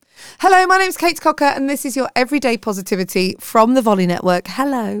Hello, my name's Kate Cocker and this is your Everyday Positivity from the Volley Network.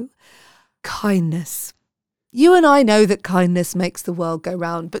 Hello. Kindness. You and I know that kindness makes the world go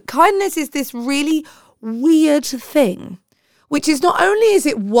round, but kindness is this really weird thing, which is not only is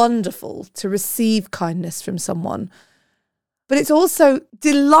it wonderful to receive kindness from someone, but it's also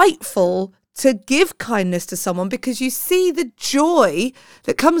delightful to give kindness to someone because you see the joy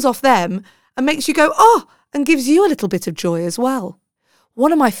that comes off them and makes you go, oh, and gives you a little bit of joy as well.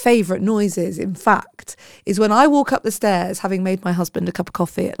 One of my favourite noises, in fact, is when I walk up the stairs, having made my husband a cup of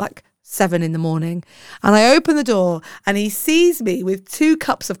coffee at like 7 a.m, and I open the door and he sees me with 2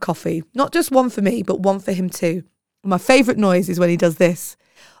 cups of coffee, not just one for me, but one for him too. And my favourite noise is when he does this.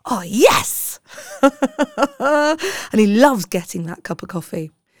 Oh, yes! And he loves getting that cup of coffee.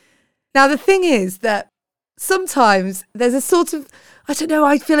 Now, the thing is that sometimes there's a sort of, I don't know,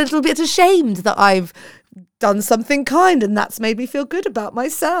 I feel a little bit ashamed that I've done something kind and that's made me feel good about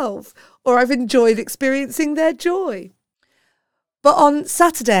myself, or I've enjoyed experiencing their joy. But on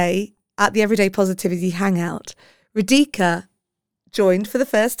Saturday at the Everyday Positivity Hangout, Radhika joined for the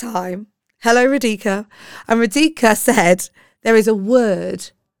first time. Hello, Radhika. And Radhika said there is a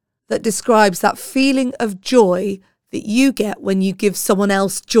word that describes that feeling of joy that you get when you give someone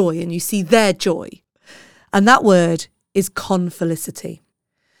else joy and you see their joy. And that word is confelicity.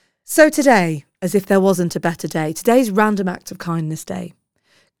 So today, as if there wasn't a better day, today's Random Act of Kindness Day.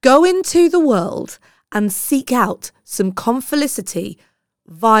 Go into the world and seek out some confelicity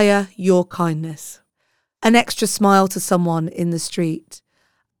via your kindness. An extra smile to someone in the street,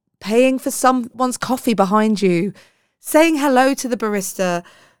 paying for someone's coffee behind you, saying hello to the barista,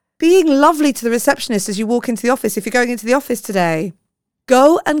 being lovely to the receptionist as you walk into the office if you're going into the office today.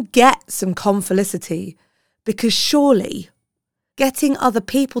 Go and get some confelicity, because surely getting other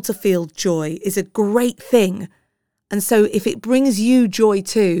people to feel joy is a great thing. And so if it brings you joy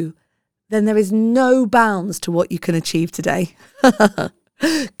too, then there is no bounds to what you can achieve today.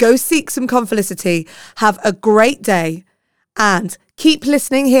 Go seek some confelicity. Have a great day and keep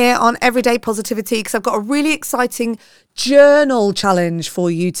listening here on Everyday Positivity, because I've got a really exciting journal challenge for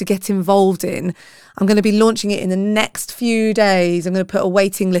you to get involved in. I'm going to be launching it in the next few days. I'm going to put a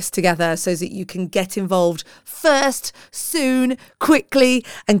waiting list together so that you can get involved first, soon, quickly,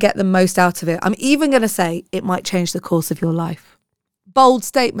 and get the most out of it. I'm even going to say it might change the course of your life. Bold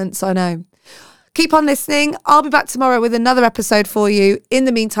statements, I know. Keep on listening. I'll be back tomorrow with another episode for you. In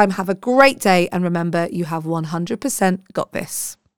the meantime, have a great day. And remember, you have 100% got this.